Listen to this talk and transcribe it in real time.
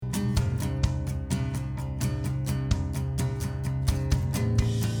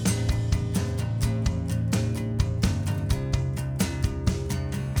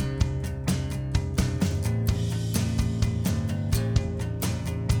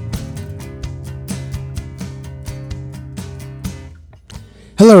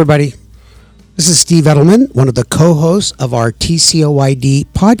Hello, everybody. This is Steve Edelman, one of the co-hosts of our TCOYD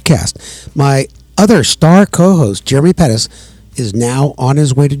podcast. My other star co-host, Jeremy Pettis, is now on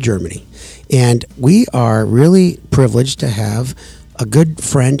his way to Germany. And we are really privileged to have a good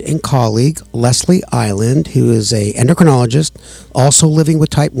friend and colleague, Leslie Eiland, who is an endocrinologist, also living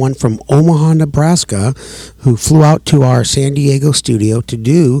with type 1 from Omaha, Nebraska, who flew out to our San Diego studio to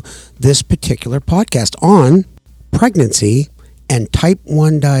do this particular podcast on pregnancy and type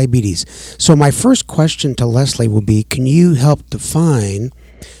 1 diabetes. So my first question to Leslie will be, can you help define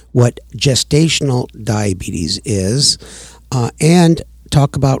what gestational diabetes is and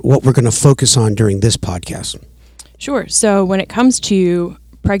talk about what we're going to focus on during this podcast? Sure. So when it comes to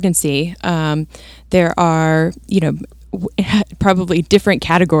pregnancy, there are, probably different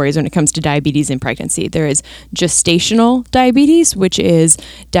categories when it comes to diabetes in pregnancy. There is gestational diabetes, which is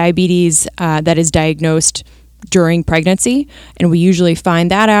diabetes that is diagnosed during pregnancy, and we usually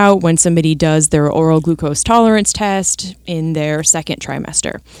find that out when somebody does their oral glucose tolerance test in their second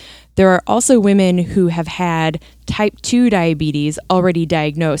trimester. There are also women who have had type 2 diabetes already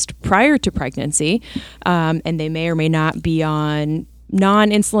diagnosed prior to pregnancy, and they may or may not be on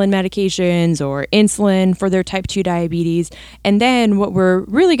non-insulin medications or insulin for their type 2 diabetes. And then what we're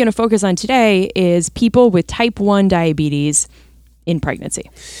really going to focus on today is people with type 1 diabetes in pregnancy.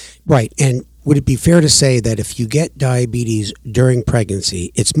 Right. And would it be fair to say that if you get diabetes during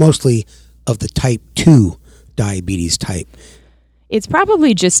pregnancy, it's mostly of the type 2 diabetes type? It's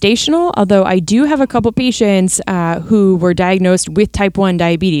probably gestational, although I do have a couple patients who were diagnosed with type 1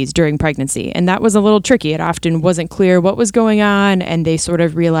 diabetes during pregnancy, and that was a little tricky. It often wasn't clear what was going on, and they sort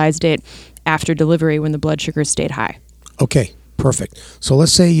of realized it after delivery when the blood sugars stayed high. Okay, perfect. So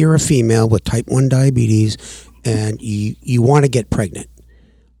let's say you're a female with type 1 diabetes, and you want to get pregnant.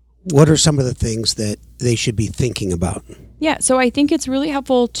 What are some of the things that they should be thinking about? Yeah, so I think it's really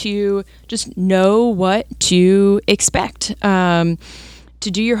helpful to just know what to expect, to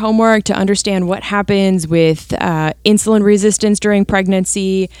do your homework, to understand what happens with insulin resistance during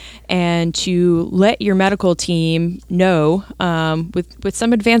pregnancy, and to let your medical team know with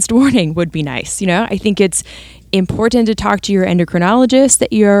some advanced warning would be nice. I think it's important to talk to your endocrinologist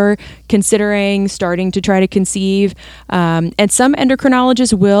that you're considering starting to try to conceive. And some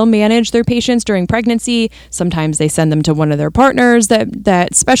endocrinologists will manage their patients during pregnancy. Sometimes they send them to one of their partners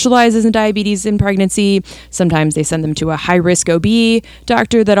that specializes in diabetes in pregnancy. Sometimes they send them to a high-risk OB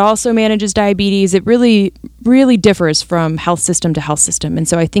doctor that also manages diabetes. It really, really differs from health system to health system. And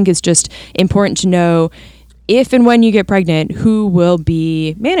so I think it's just important to know if and when you get pregnant, who will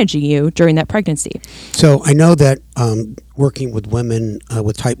be managing you during that pregnancy. So I know that working with women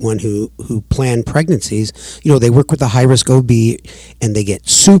with type 1 who plan pregnancies, they work with a high-risk OB and they get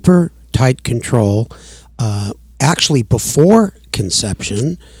super tight control actually before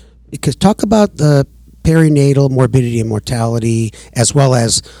conception, because talk about the perinatal morbidity and mortality as well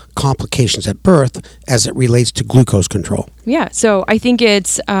as complications at birth as it relates to glucose control. Yeah, so I think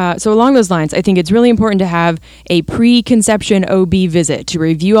it's, so along those lines, I think it's really important to have a pre-conception OB visit to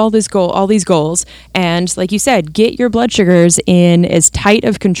review all these goals, and like you said, get your blood sugars in as tight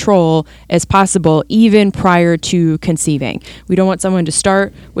of control as possible, even prior to conceiving. We don't want someone to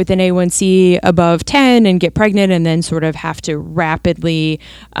start with an A1C above 10 and get pregnant and then sort of have to rapidly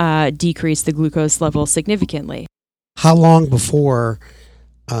decrease the glucose level significantly. How long before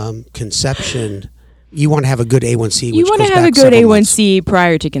conception you want to have a good A1C? You want to have a good A1C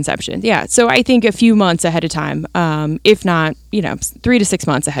prior to conception. Yeah. So I think a few months ahead of time, if not, 3 to 6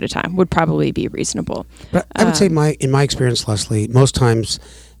 months ahead of time would probably be reasonable. But I would say in my experience, Leslie, most times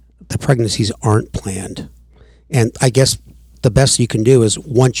the pregnancies aren't planned. And I guess the best you can do is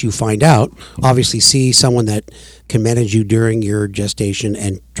once you find out, obviously see someone that can manage you during your gestation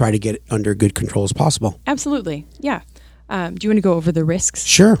and try to get it under good control as possible. Absolutely. Yeah. Do you want to go over the risks?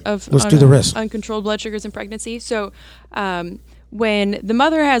 Sure. Let's do the risks. Uncontrolled blood sugars in pregnancy. So when the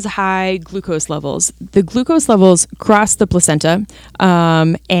mother has high glucose levels, the glucose levels cross the placenta,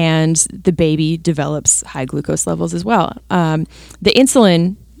 and the baby develops high glucose levels as well. The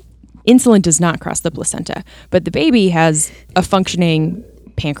insulin does not cross the placenta, but the baby has a functioning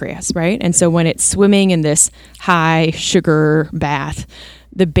pancreas, right? And so when it's swimming in this high sugar bath,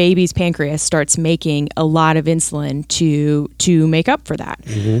 the baby's pancreas starts making a lot of insulin to make up for that.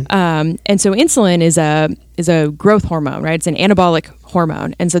 Mm-hmm. And so insulin is a growth hormone, right? It's an anabolic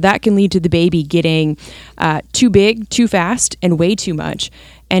hormone. And so that can lead to the baby getting too big, too fast, and way too much.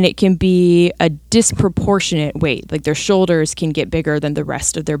 And it can be a disproportionate weight. Like their shoulders can get bigger than the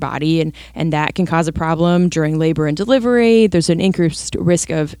rest of their body. And that can cause a problem during labor and delivery. There's an increased risk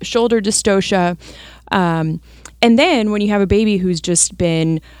of shoulder dystocia. And then when you have a baby who's just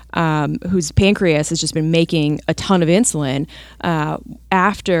been, whose pancreas has just been making a ton of insulin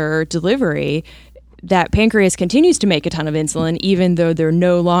after delivery, that pancreas continues to make a ton of insulin even though they're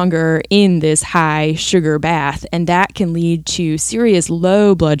no longer in this high sugar bath. And that can lead to serious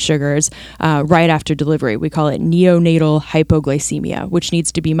low blood sugars right after delivery. We call it neonatal hypoglycemia, which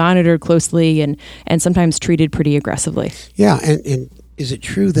needs to be monitored closely and sometimes treated pretty aggressively. Yeah, and is it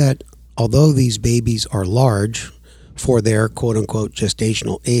true that although these babies are large for their quote-unquote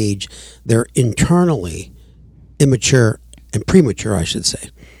gestational age, they're internally immature and premature, I should say?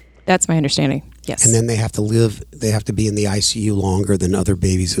 That's my understanding. Yes. And then they have to be in the ICU longer than other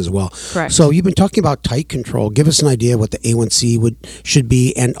babies as well. Correct. So you've been talking about tight control. Give us an idea what the A1C should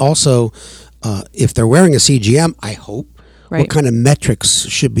be, and also if they're wearing a CGM, I hope, what kind of metrics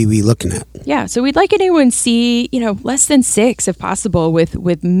should we be looking at? Yeah, so we'd like an A1C, less than 6 if possible,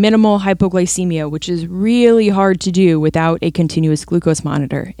 with minimal hypoglycemia, which is really hard to do without a continuous glucose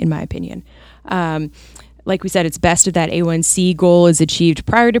monitor, in my opinion. Like we said, it's best if that A1C goal is achieved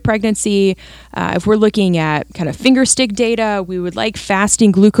prior to pregnancy. If we're looking at kind of finger stick data, we would like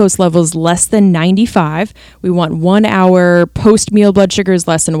fasting glucose levels less than 95. We want 1 hour post-meal blood sugars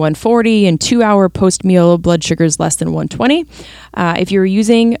less than 140 and 2 hour post-meal blood sugars less than 120. If you're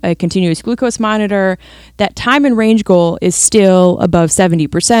using a continuous glucose monitor, that time and range goal is still above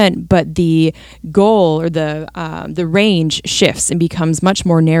 70%, but the goal or the range shifts and becomes much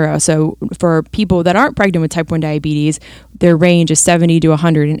more narrow. So for people that aren't pregnant with type 1 diabetes, their range is 70 to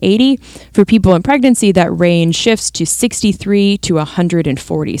 180. For people in pregnancy, that range shifts to 63 to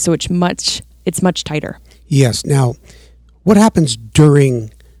 140. So it's much tighter. Yes. Now, what happens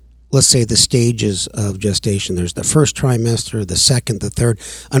during, let's say, the stages of gestation? There's the first trimester, the second, the third.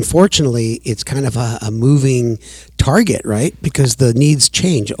 Unfortunately, it's kind of a moving target, right? Because the needs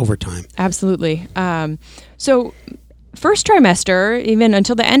change over time. Absolutely. So first trimester, even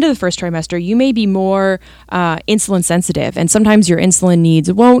until the end of the first trimester, you may be more insulin sensitive. And sometimes your insulin needs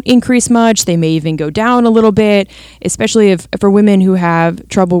won't increase much. They may even go down a little bit, especially for women who have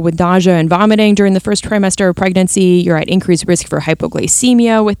trouble with nausea and vomiting during the first trimester of pregnancy. You're at increased risk for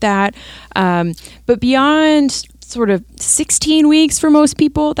hypoglycemia with that. But beyond sort of 16 weeks for most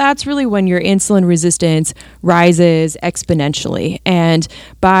people, that's really when your insulin resistance rises exponentially. And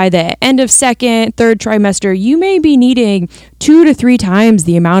by the end of second, third trimester, you may be needing 2 to 3 times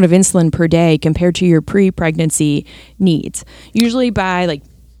the amount of insulin per day compared to your pre-pregnancy needs. Usually by like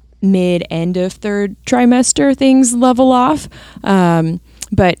mid-end of third trimester, things level off.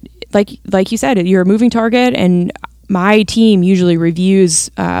 But like you said, you're a moving target, and my team usually reviews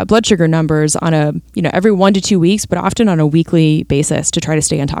blood sugar numbers on every 1 to 2 weeks, but often on a weekly basis to try to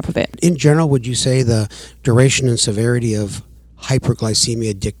stay on top of it. In general, would you say the duration and severity of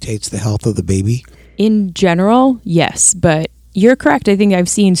hyperglycemia dictates the health of the baby? In general, yes, but you're correct. I think I've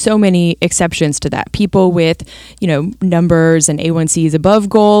seen so many exceptions to that. People with, numbers and A1Cs above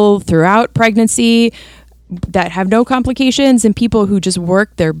goal throughout pregnancy that have no complications, and people who just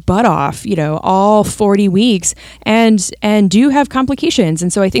work their butt off, all 40 weeks and do have complications.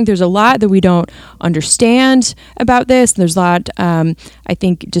 And so I think there's a lot that we don't understand about this. There's a lot, I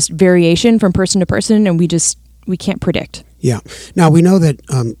think, just variation from person to person, and we can't predict. Yeah. Now we know that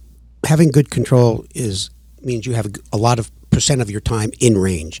having good control means you have a lot of % of your time in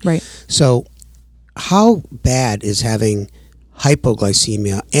range. Right. So how bad is having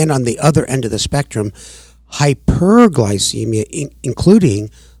hypoglycemia, and on the other end of the spectrum, hyperglycemia, including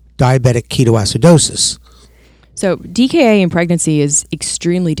diabetic ketoacidosis? So DKA in pregnancy is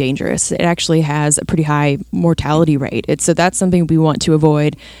extremely dangerous. It actually has a pretty high mortality rate. So that's something we want to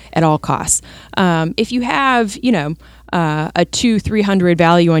avoid at all costs. If you have, a 200-300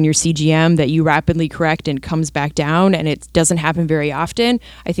 value on your CGM that you rapidly correct and comes back down, and it doesn't happen very often,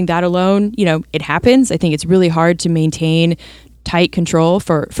 I think that alone, it happens. I think it's really hard to maintain tight control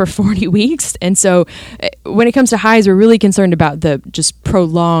for 40 weeks. And so when it comes to highs, we're really concerned about the just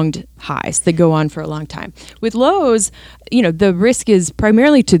prolonged highs that go on for a long time. With lows, the risk is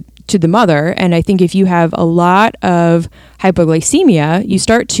primarily to the mother. And I think if you have a lot of hypoglycemia, you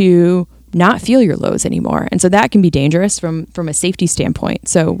start to not feel your lows anymore. And so that can be dangerous from a safety standpoint.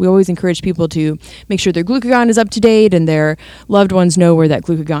 So we always encourage people to make sure their glucagon is up to date and their loved ones know where that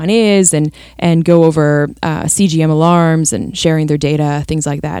glucagon is, and go over CGM alarms and sharing their data, things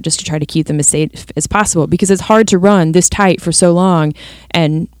like that, just to try to keep them as safe as possible, because it's hard to run this tight for so long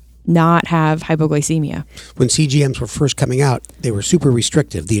and not have hypoglycemia. When CGMs were first coming out, they were super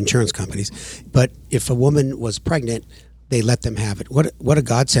restrictive, the insurance companies. But if a woman was pregnant, they let them have it. What a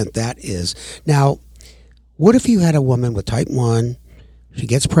godsend that is. Now, what if you had a woman with type 1, she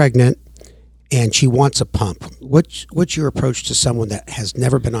gets pregnant, and she wants a pump. What's your approach to someone that has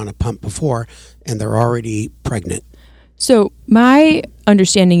never been on a pump before and they're already pregnant? So my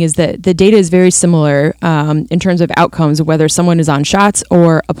understanding is that the data is very similar in terms of outcomes, whether someone is on shots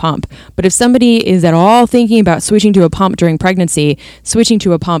or a pump. But if somebody is at all thinking about switching to a pump during pregnancy, switching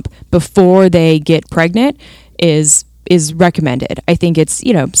to a pump before they get pregnant is recommended. I think it's,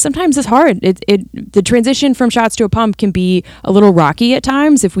 sometimes it's hard. The transition from shots to a pump can be a little rocky at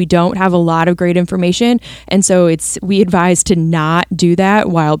times if we don't have a lot of great information. And so we advise to not do that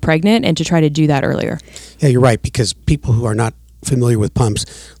while pregnant and to try to do that earlier. Yeah, you're right, because people who are not familiar with pumps,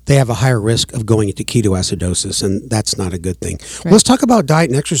 they have a higher risk of going into ketoacidosis, and that's not a good thing. Right. Let's talk about diet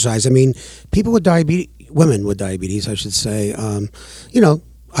and exercise. I mean, people with diabetes, women with diabetes, I should say,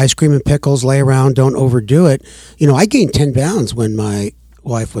 ice cream and pickles, lay around, don't overdo it. I gained 10 pounds when my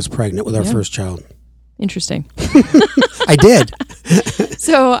wife was pregnant with our first child. Interesting. I did.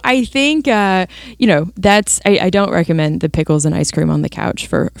 So I think, I don't recommend the pickles and ice cream on the couch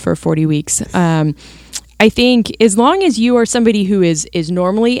for 40 weeks. I think as long as you are somebody who is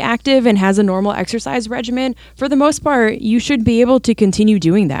normally active and has a normal exercise regimen, for the most part, you should be able to continue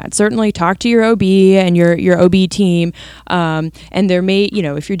doing that. Certainly talk to your OB and your OB team. And there may,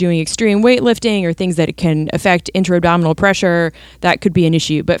 if you're doing extreme weightlifting or things that can affect intra-abdominal pressure, that could be an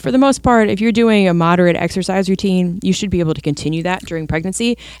issue. But for the most part, if you're doing a moderate exercise routine, you should be able to continue that during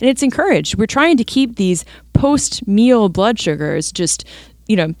pregnancy. And it's encouraged. We're trying to keep these post-meal blood sugars just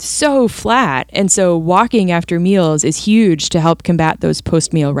so flat. And so walking after meals is huge to help combat those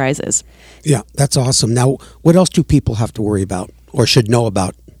post-meal rises. Yeah, that's awesome. Now, what else do people have to worry about or should know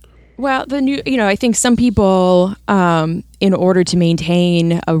about? Well, I think some people, in order to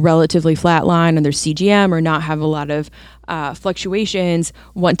maintain a relatively flat line on their CGM or not have a lot of fluctuations,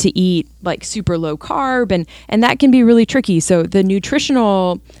 want to eat like super low carb, and that can be really tricky. So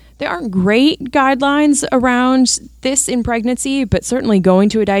there aren't great guidelines around this in pregnancy, but certainly going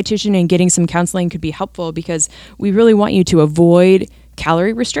to a dietitian and getting some counseling could be helpful because we really want you to avoid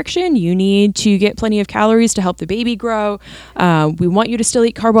calorie restriction. You need to get plenty of calories to help the baby grow. We want you to still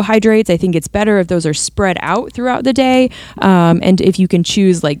eat carbohydrates. I think it's better if those are spread out throughout the day. And if you can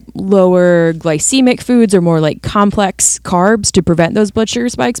choose like lower glycemic foods or more like complex carbs to prevent those blood sugar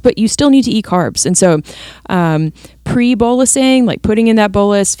spikes, but you still need to eat carbs. And so pre-bolusing, like putting in that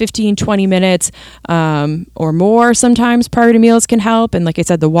bolus 15, 20 minutes or more sometimes prior to meals can help. And like I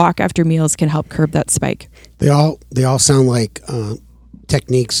said, the walk after meals can help curb that spike. They all sound like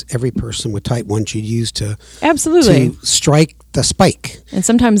techniques every person with type 1 should use to strike the spike. And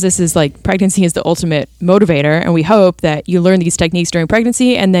sometimes this is like pregnancy is the ultimate motivator, and we hope that you learn these techniques during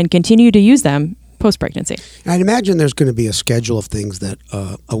pregnancy and then continue to use them post-pregnancy. I'd imagine there's going to be a schedule of things that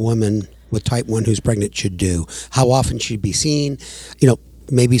a woman with type 1 who's pregnant should do. How often she'd be seen,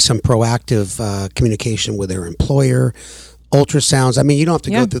 maybe some proactive communication with their employer, ultrasounds. I mean, you don't have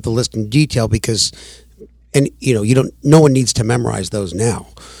to go through the list in detail because no one needs to memorize those now.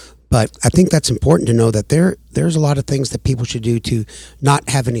 But I think that's important to know that there's a lot of things that people should do to not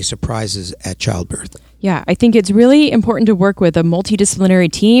have any surprises at childbirth. Yeah, I think it's really important to work with a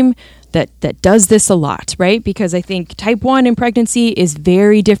multidisciplinary team that does this a lot, right? Because I think type 1 in pregnancy is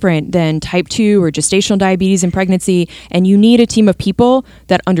very different than type 2 or gestational diabetes in pregnancy, and you need a team of people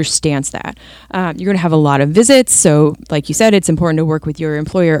that understands that. You're going to have a lot of visits, so like you said, it's important to work with your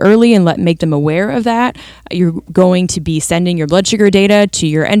employer early and make them aware of that. You're going to be sending your blood sugar data to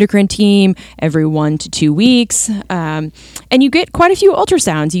your endocrine team every 1 to 2 weeks, and you get quite a few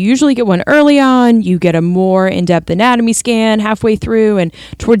ultrasounds. You usually get one early on, you get a more in-depth anatomy scan halfway through, and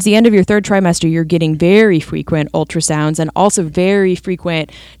towards the end of your third trimester, you're getting very frequent ultrasounds and also very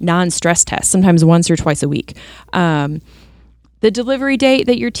frequent non-stress tests, sometimes once or twice a week. The delivery date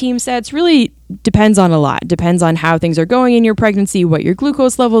that your team sets really depends on a lot. Depends on how things are going in your pregnancy, what your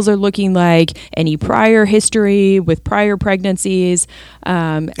glucose levels are looking like, any prior history with prior pregnancies.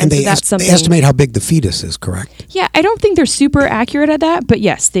 And they estimate how big the fetus is, correct? Yeah, I don't think they're super accurate at that, but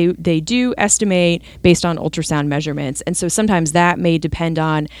yes, they do estimate based on ultrasound measurements. And so sometimes that may depend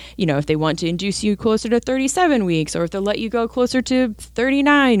on, if they want to induce you closer to 37 weeks or if they'll let you go closer to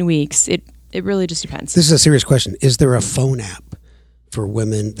 39 weeks. It really just depends. This is a serious question. Is there a phone app for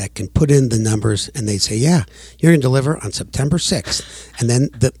women that can put in the numbers and they say, yeah, you're going to deliver on September 6th, and then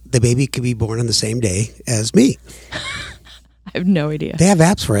the baby could be born on the same day as me? I have no idea. They have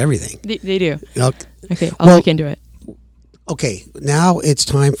apps for everything. They do. Okay, I'll look into it. Okay, now it's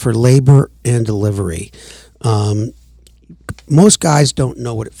time for labor and delivery. Most guys don't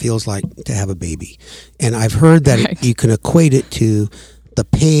know what it feels like to have a baby. And I've heard that you can equate it to the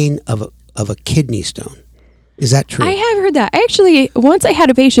pain of a kidney stone. Is that true? I have heard that. Actually, once I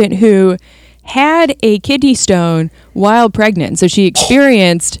had a patient who had a kidney stone while pregnant. So she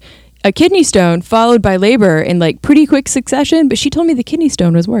experienced a kidney stone followed by labor in like pretty quick succession, but she told me the kidney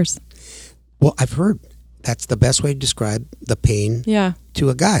stone was worse. Well, I've heard that's the best way to describe the pain to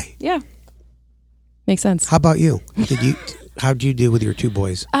a guy. Yeah. Makes sense. How about you? How'd you do with your two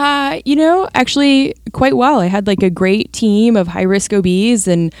boys? Actually quite well. I had like a great team of high risk OBs,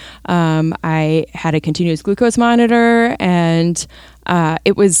 and I had a continuous glucose monitor, and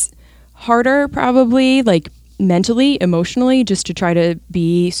it was harder probably like mentally, emotionally, just to try to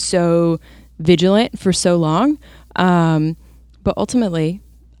be so vigilant for so long. But ultimately,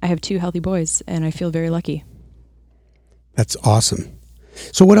 I have two healthy boys, and I feel very lucky. That's awesome.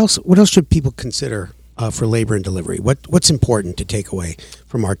 So what else should people consider for labor and delivery? What's important to take away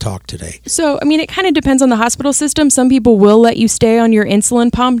from our talk today? So, it kind of depends on the hospital system. Some people will let you stay on your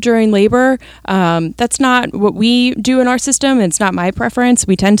insulin pump during labor. That's not what we do in our system. It's not my preference.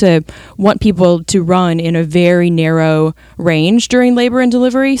 We tend to want people to run in a very narrow range during labor and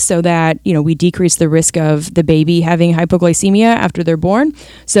delivery so that, we decrease the risk of the baby having hypoglycemia after they're born.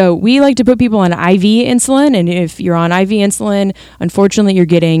 So we like to put people on IV insulin. And if you're on IV insulin, unfortunately, you're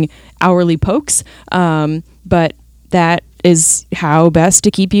getting hourly pokes. But that is how best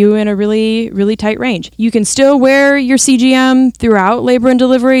to keep you in a really, really tight range. You can still wear your CGM throughout labor and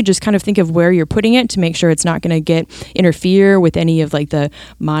delivery. Just kind of think of where you're putting it to make sure it's not going to interfere with any of like the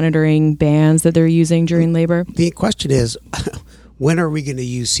monitoring bands that they're using during labor. The question is, when are we going to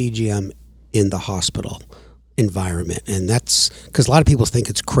use CGM in the hospital environment? And that's because a lot of people think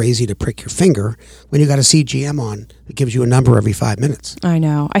it's crazy to prick your finger when you got a CGM on. It gives you a number every 5 minutes. I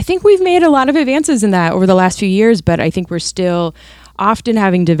know. I think we've made a lot of advances in that over the last few years, but I think we're still often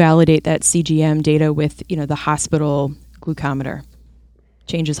having to validate that CGM data with, the hospital glucometer.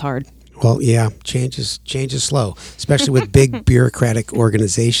 Change is hard. Well, yeah, change is slow, especially with big bureaucratic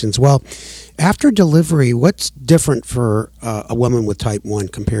organizations. Well, after delivery, what's different for a woman with type 1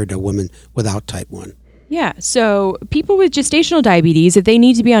 compared to a woman without type 1? Yeah, so people with gestational diabetes, if they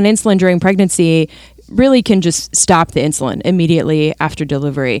need to be on insulin during pregnancy, really can just stop the insulin immediately after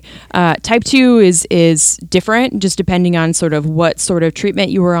delivery. Type 2 is different, just depending on sort of what sort of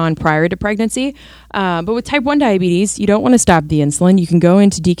treatment you were on prior to pregnancy. But with type 1 diabetes, you don't want to stop the insulin. You can go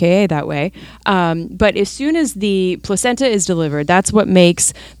into DKA that way. But as soon as the placenta is delivered, that's what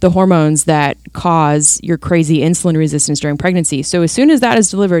makes the hormones that cause your crazy insulin resistance during pregnancy. So as soon as that is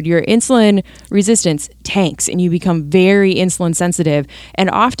delivered, your insulin resistance tanks and you become very insulin sensitive. And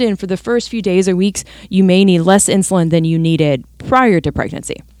often for the first few days or weeks, you may need less insulin than you needed prior to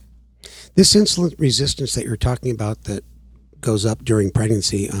pregnancy. This insulin resistance that you're talking about that goes up during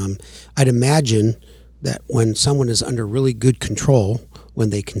pregnancy, I'd imagine that when someone is under really good control, when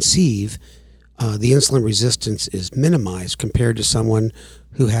they conceive, the insulin resistance is minimized compared to someone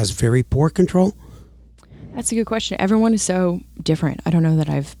who has very poor control? That's a good question. Everyone is so different. I don't know that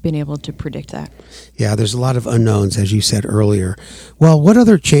I've been able to predict that. Yeah, there's a lot of unknowns, as you said earlier. Well, what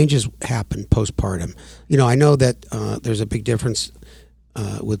other changes happen postpartum? I know that there's a big difference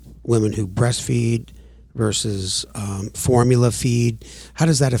with women who breastfeed versus formula feed. How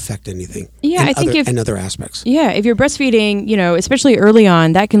does that affect anything? Yeah, I think and other aspects. Yeah, if you're breastfeeding, especially early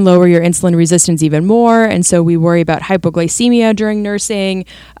on, that can lower your insulin resistance even more. And so we worry about hypoglycemia during nursing.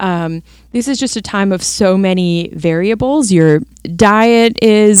 This is just a time of so many variables. Your diet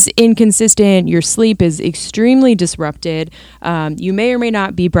is inconsistent. Your sleep is extremely disrupted. You may or may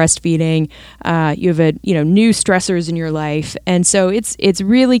not be breastfeeding. You have new stressors in your life. And so it's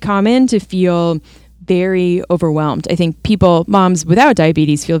really common to feel very overwhelmed. I think moms without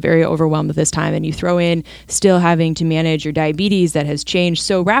diabetes feel very overwhelmed at this time, and you throw in still having to manage your diabetes that has changed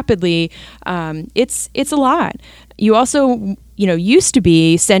so rapidly. It's a lot. You also, used to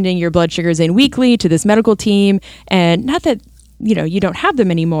be sending your blood sugars in weekly to this medical team, and not that you don't have them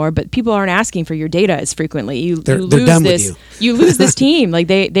anymore, but people aren't asking for your data as frequently. They're done with you. You lose this team. Like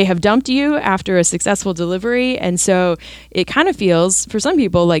they have dumped you after a successful delivery. And so it kind of feels for some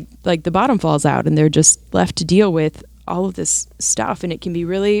people like the bottom falls out and they're just left to deal with all of this stuff. And it can be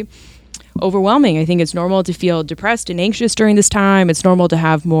really overwhelming. I think it's normal to feel depressed and anxious during this time. It's normal to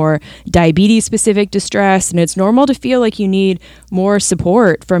have more diabetes-specific distress, and it's normal to feel like you need more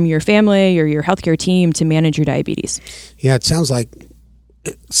support from your family or your healthcare team to manage your diabetes. Yeah, it sounds like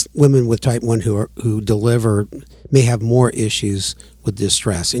women with type 1 who deliver may have more issues with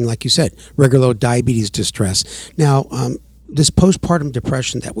distress. And like you said, regular diabetes distress. Now, this postpartum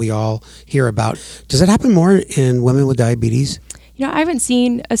depression that we all hear about, does it happen more in women with diabetes? I haven't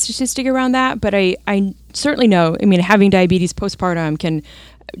seen a statistic around that, but I certainly know, having diabetes postpartum can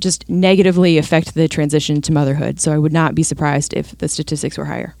just negatively affect the transition to motherhood. So I would not be surprised if the statistics were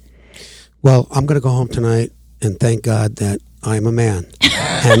higher. Well, I'm going to go home tonight and thank God that I'm a man,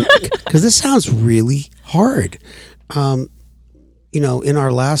 and because this sounds really hard. In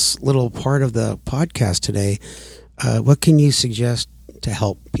our last little part of the podcast today, what can you suggest to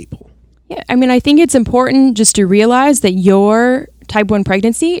help people? Yeah, I think it's important just to realize that your type 1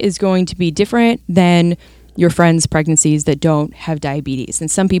 pregnancy is going to be different than your friends' pregnancies that don't have diabetes. And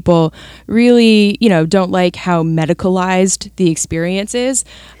some people really, don't like how medicalized the experience is.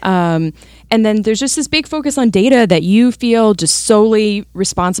 And then there's just this big focus on data that you feel just solely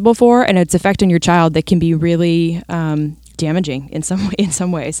responsible for, and its effect on your child that can be really damaging in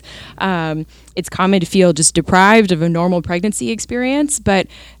some ways. It's common to feel just deprived of a normal pregnancy experience, but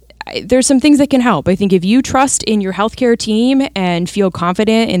there's some things that can help. I think if you trust in your healthcare team and feel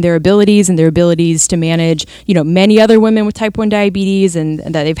confident in their abilities to manage, many other women with type 1 diabetes and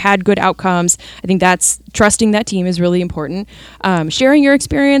that they've had good outcomes, I think trusting that team is really important. Sharing your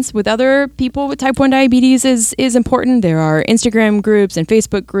experience with other people with type 1 diabetes is important. There are Instagram groups and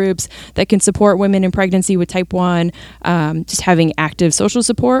Facebook groups that can support women in pregnancy with type 1. Just having active social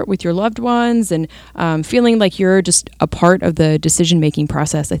support with your loved ones and feeling like you're just a part of the decision-making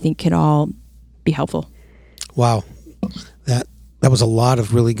process, I think can all be helpful. Wow. That was a lot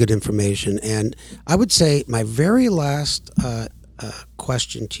of really good information. And I would say my very last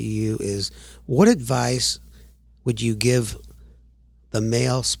question to you is, what advice would you give the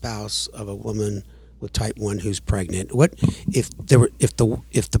male spouse of a woman with type 1 who's pregnant? What if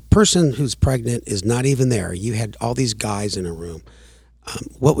the person who's pregnant is not even there? You had all these guys in a room.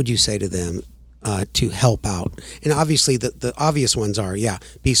 What would you say to them to help out? And obviously the obvious ones are,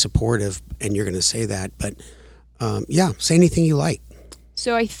 be supportive, and you're going to say that, but say anything you like.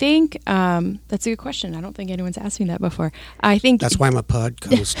 So I think that's a good question. I don't think anyone's asked me that before. I think that's why I'm a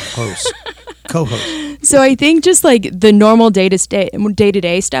podcast co-host. So I think just like the normal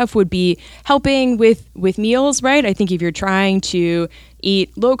day-to-day stuff would be helping with meals, right? I think if you're trying to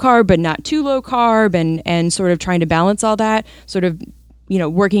eat low carb but not too low carb and sort of trying to balance all that, sort of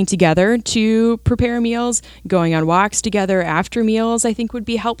working together to prepare meals, going on walks together after meals, I think would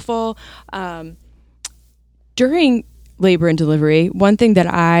be helpful. During labor and delivery, one thing that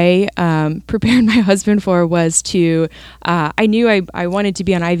I prepared my husband for was I knew I wanted to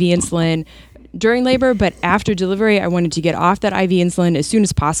be on IV insulin during labor, but after delivery, I wanted to get off that IV insulin as soon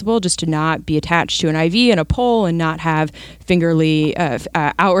as possible, just to not be attached to an IV and a pole and not have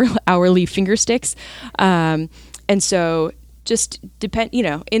hourly finger sticks. And so just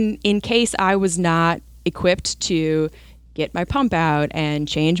in case I was not equipped to get my pump out and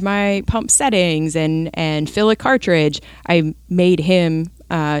change my pump settings and fill a cartridge, I made him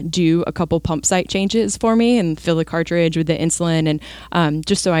do a couple pump site changes for me and fill the cartridge with the insulin, and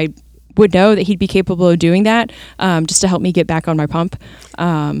just so I would know that he'd be capable of doing that, just to help me get back on my pump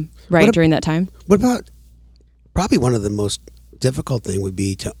during that time. What about, probably one of the most difficult thing would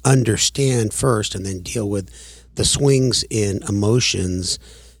be to understand first and then deal with the swings in emotions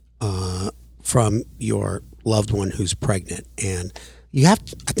from your loved one who's pregnant. And I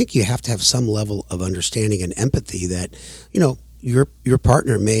think you have to have some level of understanding and empathy that, your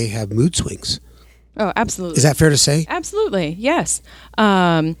partner may have mood swings. Oh, absolutely. Is that fair to say? Absolutely, yes.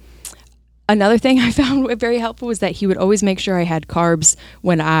 Another thing I found very helpful was that he would always make sure I had carbs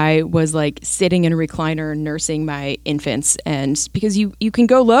when I was sitting in a recliner nursing my infants. And because you can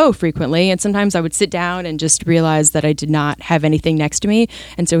go low frequently, and sometimes I would sit down and just realize that I did not have anything next to me.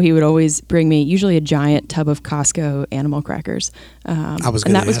 And so he would always bring me usually a giant tub of Costco animal crackers. I was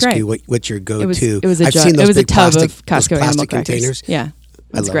going to ask you what's your go-to. It was a tub of Costco animal crackers. Containers. Yeah,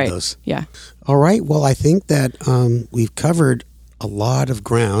 that's great. Those. Yeah. All right. Well, I think that we've covered a lot of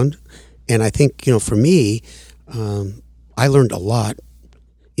ground. And I think, for me, I learned a lot,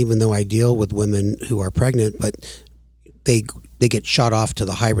 even though I deal with women who are pregnant, but they get shot off to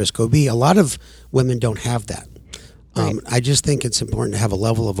the high-risk OB. A lot of women don't have that. Right. I just think it's important to have a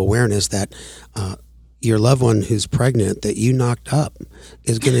level of awareness that your loved one who's pregnant that you knocked up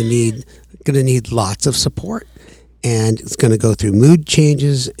is going to need lots of support. And it's going to go through mood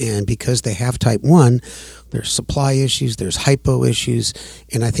changes, and because they have type 1, there's supply issues, there's hypo issues,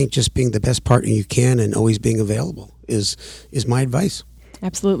 and I think just being the best partner you can and always being available is my advice.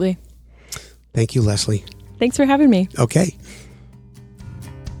 Absolutely. Thank you, Leslie. Thanks for having me. Okay.